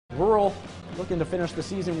Rural looking to finish the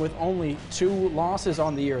season with only 2 losses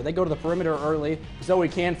on the year. They go to the perimeter early. Zoe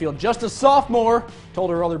Canfield, just a sophomore,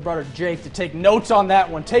 told her older brother Jake to take notes on that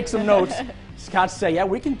one. Take some notes. Scott say, yeah,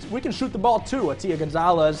 we can shoot the ball too. Atia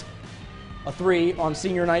Gonzalez, a 3 on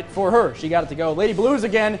senior night for her. She got it to go. Lady Blues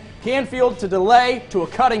again. Canfield to delay to a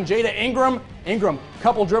cutting Jada Ingram. Ingram,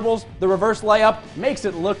 couple dribbles, the reverse layup, makes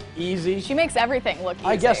it look easy. She makes everything look easy.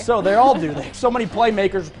 I guess so. They all do. They have so many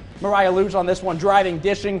playmakers. Mariah Luz on this one, driving,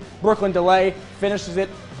 dishing. Brooklyn Delay finishes it.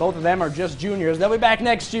 Both of them are just juniors. They'll be back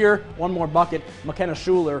next year. One more bucket. McKenna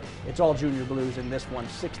Schuler. It's all junior Blues in this one,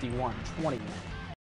 61-21.